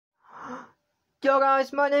Yo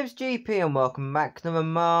guys, my name's GP and welcome back to another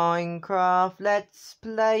Minecraft Let's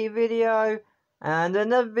Play video and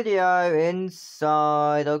another video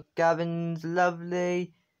inside of Gavin's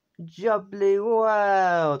lovely Jubley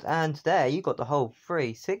world. And today you got the whole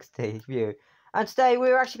 360 view. And today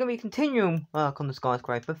we're actually going to be continuing work on the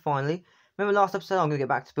skyscraper finally. Remember last episode I'm going to get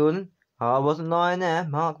back to building? I wasn't lying there,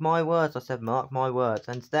 mark my words, I said mark my words.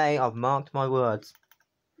 And today I've marked my words.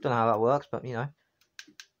 Don't know how that works, but you know.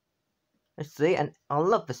 Let's see, and I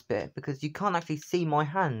love this bit because you can't actually see my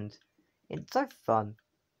hand. It's so fun.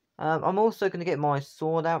 I'm also going to get my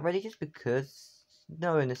sword out ready just because,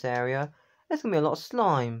 in this area, there's going to be a lot of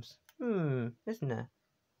slimes. Isn't there?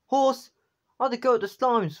 Horse, I had to go at the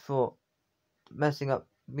slimes for messing up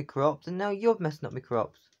my crops, and now you're messing up my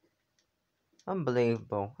crops.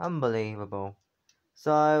 Unbelievable, unbelievable.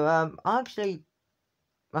 So, actually,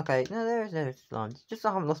 okay, no, there's slimes. Just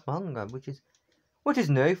I haven't lost my hunger, which is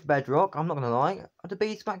new for Bedrock, I'm not going to lie. Are the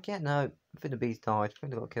bees back yet? No, I think the bees died. I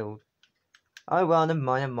think they got killed. Oh well, never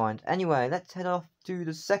mind, never mind. Anyway, let's head off to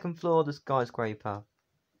the second floor of the skyscraper.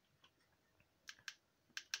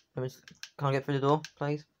 Can I get through the door,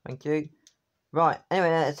 please? Thank you. Right,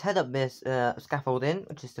 anyway, let's head up this scaffolding,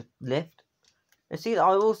 which is the lift. You see,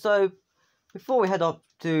 I also, before we head up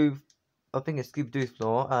to, I think it's Scooby-Doo's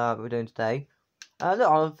floor, we're doing today. Look,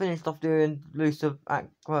 I finished off doing Lucifer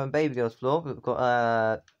Aqua and Baby Girl's floor. We've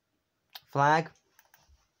got flag.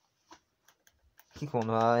 Keep on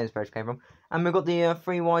where this came from. And we've got the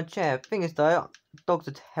 3 wide chair. Thing is though, dogs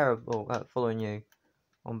are terrible at following you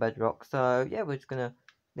on Bedrock. So yeah, we're just gonna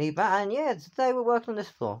leave that. And yeah, today we're working on this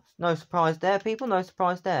floor. No surprise there, people. No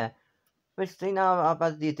surprise there. Basically, now I've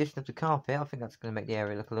added the addition of the carpet. I think that's gonna make the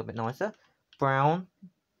area look a little bit nicer. Brown.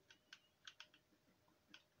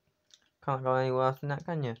 Can't go any worse than that,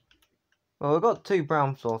 can you? Well, we've got 2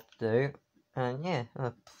 brown floors to do, and yeah,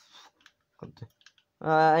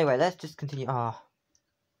 anyway, let's just continue. Right.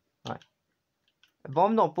 If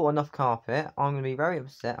I'm not bought enough carpet, I'm going to be very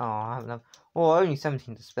upset. I haven't enough. Only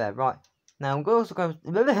 17 to spare. Right. Now, I'm also going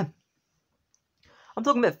to... I'm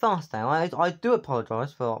talking a bit fast now. I do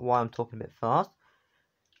apologise for why I'm talking a bit fast.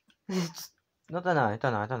 It's... I don't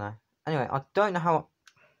know. Anyway, I don't know how...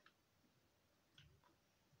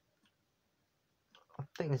 I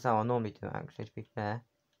think this is how I normally do it, actually, to be fair.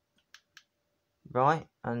 Right,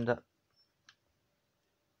 and...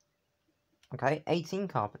 okay, 18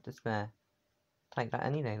 carpet to spare. Take that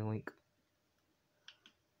any day of the week.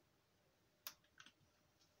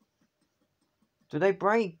 Do they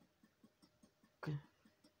break? Do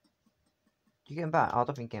you get them back? I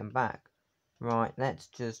don't think get them back. Right, let's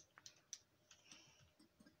just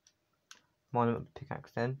mine them up with the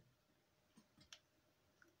pickaxe then.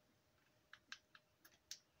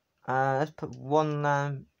 Let's put one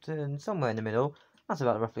lantern somewhere in the middle. That's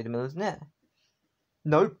about roughly the middle, isn't it?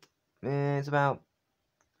 Nope. It's about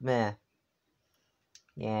there.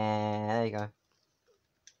 Yeah, there you go.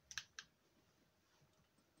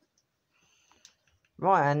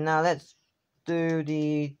 Right, and now let's do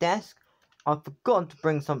the desk. I've forgotten to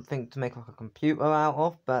bring something to make like a computer out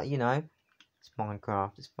of, but you know, it's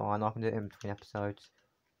Minecraft, it's fine, I can do it in between episodes.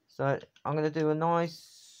 So, I'm going to do a nice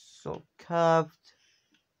sort of curved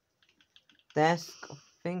desk, I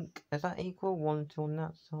think. Is that equal? 1, 2 on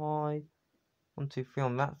that side. 1, 2, 3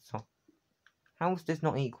 on that side. How is this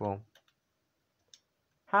not equal?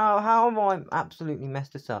 How have I absolutely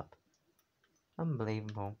messed this up?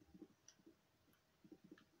 Unbelievable.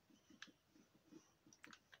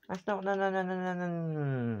 That's not,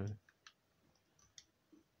 no.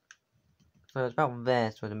 So it's about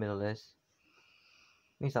there, so the middle is.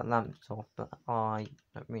 Use that lamp's off, but I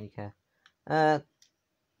don't really care.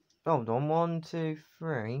 Hold on, 1, 2,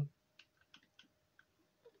 3.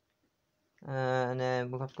 And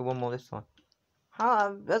then we'll have to go one more this side.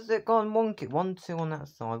 How has it gone wonky? 1, 2 on that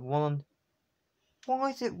side, 1 on...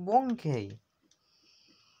 Why is it wonky?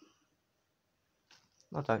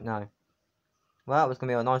 I don't know. Well, there's going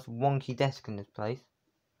to be a nice wonky desk in this place.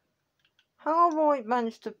 How have I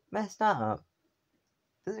managed to mess that up?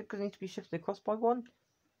 Does it need to be shifted across by 1?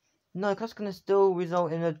 No, because that's going to still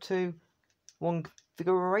result in a 2-1 configuration.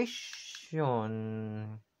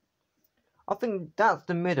 I think that's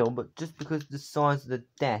the middle, but just because of the size of the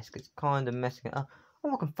desk, it's kind of messing it up.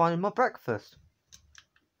 Oh, I can find my breakfast.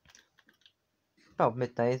 About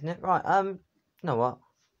midday, isn't it? Right,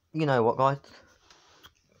 you know what, guys?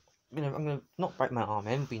 I'm gonna not break my arm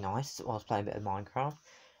in, be nice while I was playing a bit of Minecraft.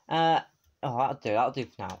 That'll do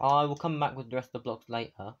for now. I will come back with the rest of the blocks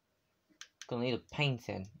later. Gonna need a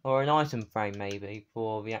painting, or an item frame maybe,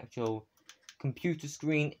 for the actual computer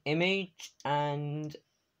screen image, and...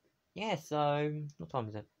 yeah, so, what time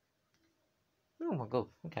is it? Oh my god.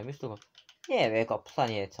 Okay, we've still got... Yeah, we've got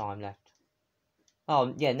plenty of time left.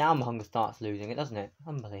 Oh, yeah, now my hunger starts losing it, doesn't it?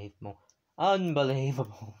 Unbelievable.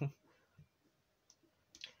 Unbelievable.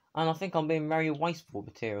 And I think I'm being very wasteful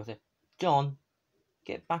with materials here. John,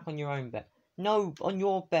 get back on your own bed. No, on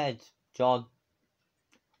your bed, John.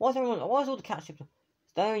 Why is all the cat ships...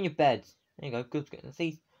 Stay on your beds. There you go, good.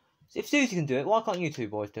 See, if Susie can do it, why can't you two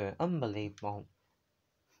boys do it? Unbelievable.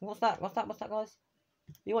 What's that, guys?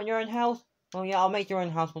 You want your own house? Oh yeah, I'll make your own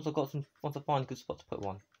house once I find a good spot to put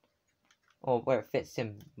one. Or where it fits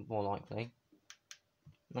in, more likely.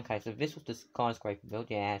 Okay, so this was the skyscraper build,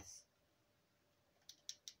 yes.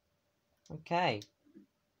 Okay.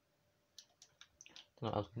 Don't know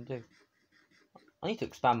what else I can do. I need to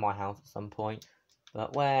expand my house at some point.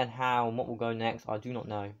 But where and how and what will go next, I do not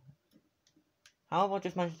know. How have I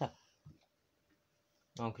just managed that?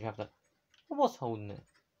 Oh, because you have to... I was holding it.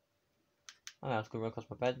 Oh, I was going to run across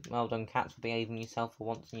my bed. Well done, cats, for behaving yourself for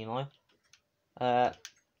once in your life.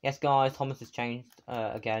 Yes, guys, Thomas has changed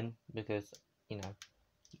again because, you know,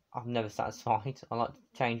 I'm never satisfied. I like to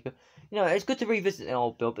change, but, you know, it's good to revisit an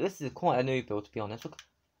old build, but this is quite a new build, to be honest. Look,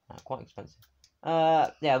 quite expensive.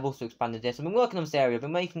 Yeah, I've also expanded this. I've been working on this area. I've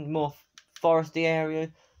been making more foresty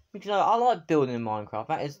area. Because, you know, I like building in Minecraft.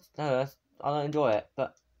 That is, I don't enjoy it,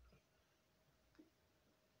 but...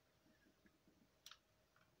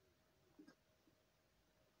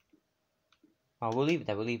 Oh, we'll leave it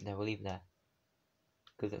there, we'll leave it there.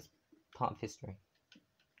 Because it's part of history.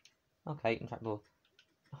 Okay, trapdoor.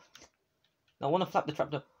 I want to flap the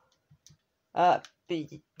trapdoor. But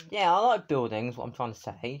yeah, I like buildings, what I'm trying to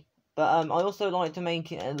say. But I also like to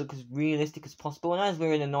make it look as realistic as possible. And as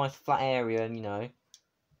we're in a nice flat area, and you know,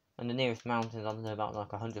 and the nearest mountains, I don't know, about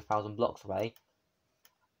like 100,000 blocks away.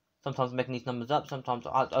 Sometimes I'm making these numbers up, sometimes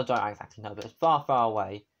I don't exactly know, but it's far, far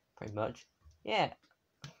away, pretty much. Yeah.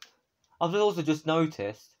 I've also just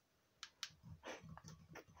noticed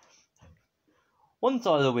one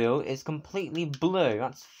side of the wheel is completely blue.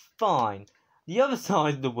 That's fine. The other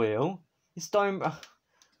side of the wheel is stone.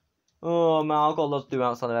 Oh man, I've got a lot to do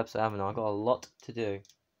outside of the episode, haven't I? I've got a lot to do.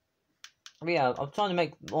 But yeah, I'm trying to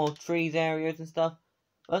make more trees areas and stuff.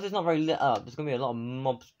 But it's not very lit up. There's gonna be a lot of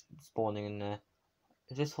mobs spawning in there.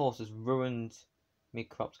 This horse has ruined me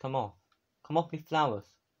crops. Come off. Come off me flowers.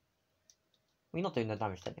 We're not doing no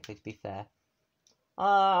damage technically, to be fair.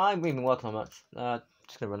 I haven't really been working on much.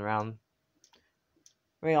 Just gonna run around.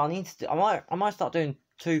 Really, I need to. I might start doing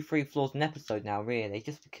 2-3 floors an episode now. Really,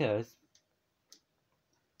 just because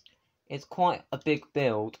it's quite a big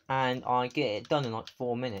build, and I get it done in like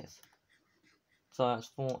 4 minutes. So that's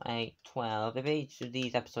 4, 8, 12. If each of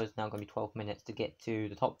these episodes now going to be 12 minutes to get to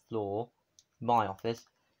the top floor, my office.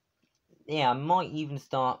 Yeah, I might even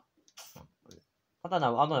start. I don't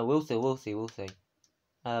know. We'll see.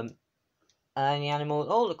 Any animals?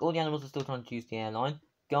 Oh, look, all the animals are still trying to use the airline.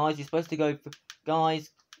 Guys, you're supposed to go.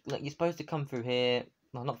 Guys, look, you're supposed to come through here.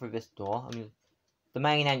 Well, not through this door. I mean, the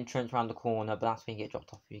main entrance around the corner, but that's when you get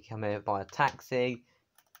dropped off. You come here by a taxi.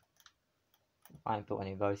 I ain't built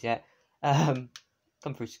any of those yet. Come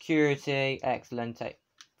through security. Excellent.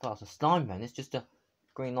 Well, it's a slime man. It's just a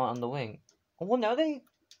green light on the wing. Oh, what are they?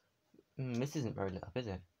 This isn't very lit up, is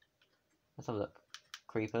it? Let's have a look.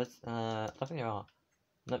 Creepers. I think there are.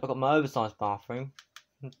 Nope, I've got my oversized bathroom.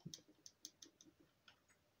 I've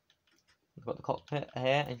got the cockpit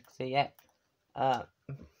here, as you can see, yeah.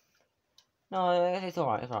 No, it's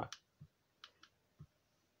alright,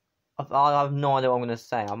 I have no idea what I'm going to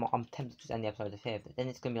say. I'm tempted to just end the episode here, but then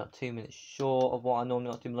it's going to be like 2 minutes short of what I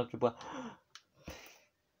normally like to do my live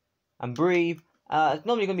and breathe. It's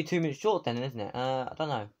normally going to be 2 minutes short then, isn't it? I don't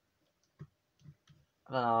know.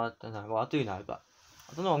 I don't know. Well, I do know, but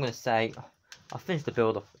I don't know what I'm going to say. I finished the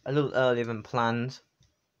build off a little earlier than planned.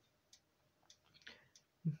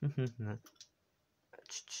 It's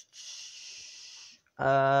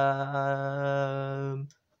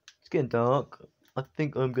getting dark. I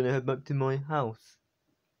think I'm gonna head back to my house.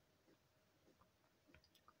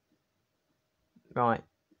 Right.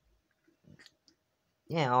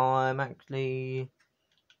 Yeah, I'm actually.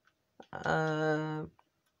 I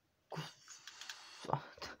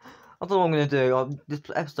don't know what I'm gonna do. This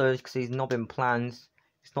episode, because it's not been planned.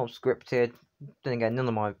 It's not scripted. Then again, none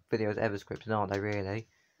of my videos are ever scripted, are they? Really?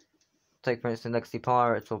 Take for instance, Legacy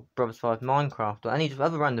Pirates or Brothers 5 Minecraft or any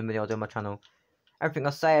other random video I do on my channel. Everything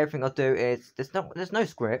I say, everything I do is there's no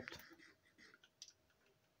script.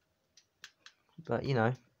 But you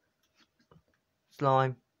know,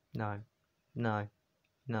 slime, no. I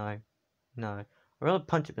rather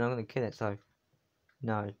punch it, but I'm gonna kill it. So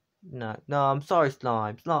no. I'm sorry,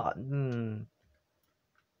 slime.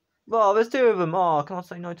 Well, there's 2 of them. Oh, can I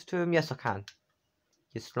say no to 2 of them? Yes, I can.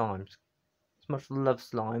 your slimes. As much as I love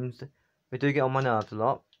slimes, they do get on my nerves a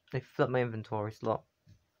lot. They fill up my inventory a lot.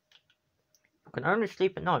 I can only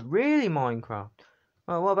sleep at night. Really, Minecraft?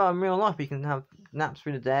 Well, what about in real life? You can have naps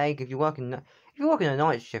through the day. If you're working a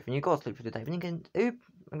night shift and you've got to sleep through the day, then you can. Oop!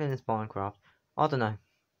 Again, it's Minecraft. I don't know.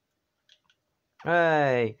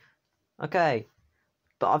 Hey. Okay.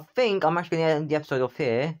 But I think I'm actually going to end the episode off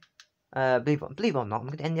here. Believe it or not, I'm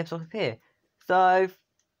going to end the episode off here. So,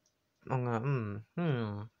 I'm going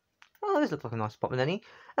to, Oh, this looks like a nice spot, Lenny.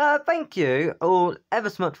 Thank you all ever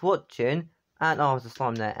so much for watching. And, oh, there's a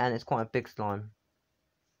slime there, and it's quite a big slime.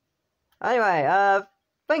 Anyway,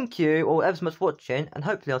 thank you all ever so much for watching, and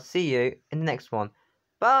hopefully I'll see you in the next one.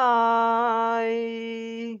 Bye!